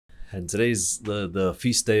And today's the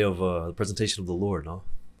feast day of the presentation of the Lord, no?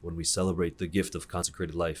 When we celebrate the gift of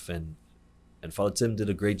consecrated life. And Father Tim did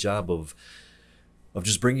a great job of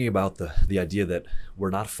just bringing about the idea that we're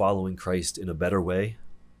not following Christ in a better way,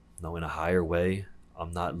 no, in a higher way.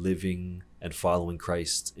 I'm not living and following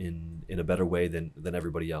Christ in a better way than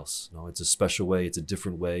everybody else. No, it's a special way. It's a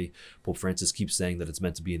different way. Pope Francis keeps saying that it's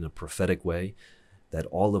meant to be in a prophetic way, that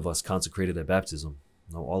all of us consecrated at baptism,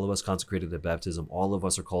 no, all of us consecrated at baptism, all of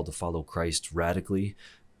us are called to follow Christ radically,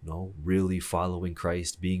 no, really following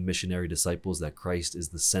Christ, being missionary disciples, that Christ is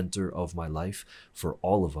the center of my life for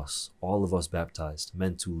all of us baptized,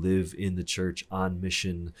 meant to live in the church on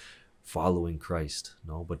mission, following Christ.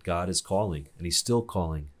 No, but God is calling, and he's still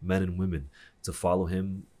calling men and women to follow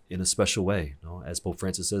him in a special way, no, as Pope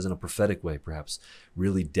Francis says, in a prophetic way, perhaps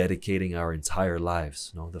really dedicating our entire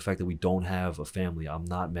lives. No, the fact that we don't have a family, I'm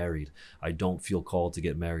not married, I don't feel called to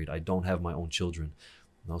get married, I don't have my own children.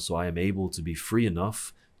 No, so I am able to be free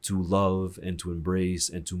enough to love and to embrace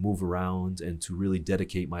and to move around and to really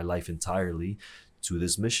dedicate my life entirely to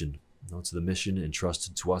this mission. To the mission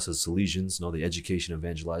entrusted to us as Salesians, the education and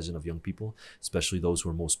evangelizing of young people, especially those who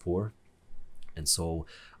are most poor. And so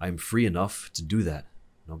I'm free enough to do that,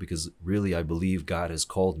 because really I believe God has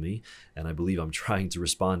called me, and I believe I'm trying to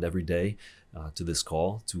respond every day to this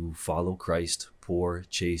call to follow Christ, poor,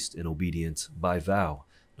 chaste, and obedient by vow.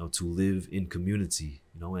 To live in community,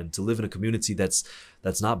 and to live in a community that's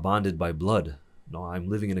not bonded by blood. No, I'm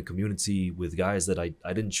living in a community with guys that I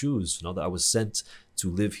didn't choose, that I was sent to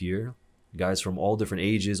live here. Guys from all different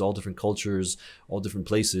ages, all different cultures, all different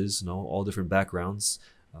places, all different backgrounds.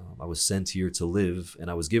 I was sent here to live, and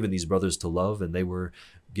I was given these brothers to love, and they were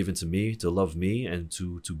given to me to love me and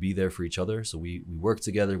to be there for each other. So we work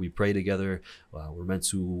together, we pray together. We're meant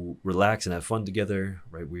to relax and have fun together,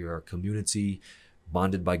 right? We are a community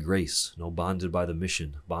bonded by grace, bonded by the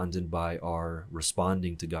mission, bonded by our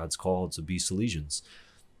responding to God's call to be Salesians.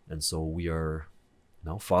 And so we are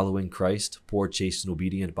now following Christ, poor, chaste, and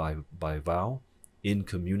obedient by vow, in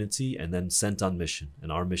community, and then sent on mission.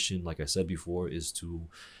 And our mission, like I said before, is to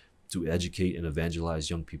educate and evangelize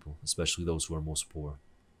young people, especially those who are most poor.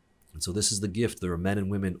 And so this is the gift. There are men and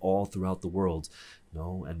women all throughout the world,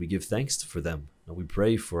 and we give thanks for them. We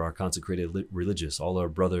pray for our consecrated religious, all our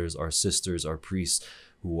brothers, our sisters, our priests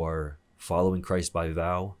who are following Christ by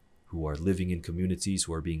vow, who are living in communities,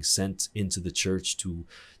 who are being sent into the church to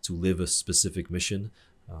live a specific mission.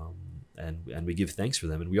 And we give thanks for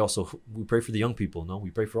them. And we pray for the young people.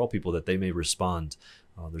 We pray for all people that they may respond.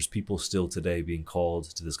 There's people still today being called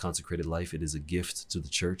to this consecrated life. It is a gift to the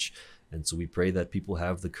church. And so we pray that people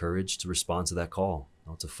have the courage to respond to that call,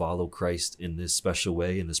 to follow Christ in this special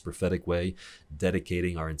way, in this prophetic way,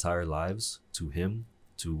 dedicating our entire lives to him,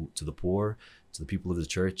 to the poor, to the people of the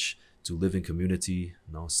church, to live in community,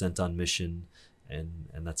 sent on mission. And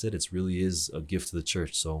that's it. It really is a gift to the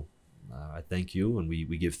church. So I thank you, and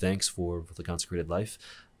we give thanks for the consecrated life.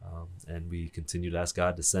 And we continue to ask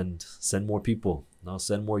God to send more people,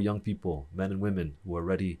 send more young people, men and women who are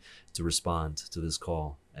ready to respond to this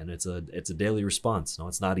call. And it's a daily response.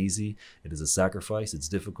 It's not easy. It is a sacrifice. It's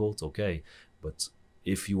difficult. Okay. But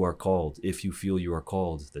if you are called, if you feel you are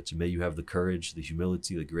called, that may you have the courage, the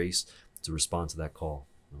humility, the grace to respond to that call,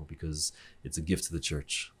 because it's a gift to the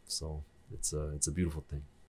church. So it's a beautiful thing.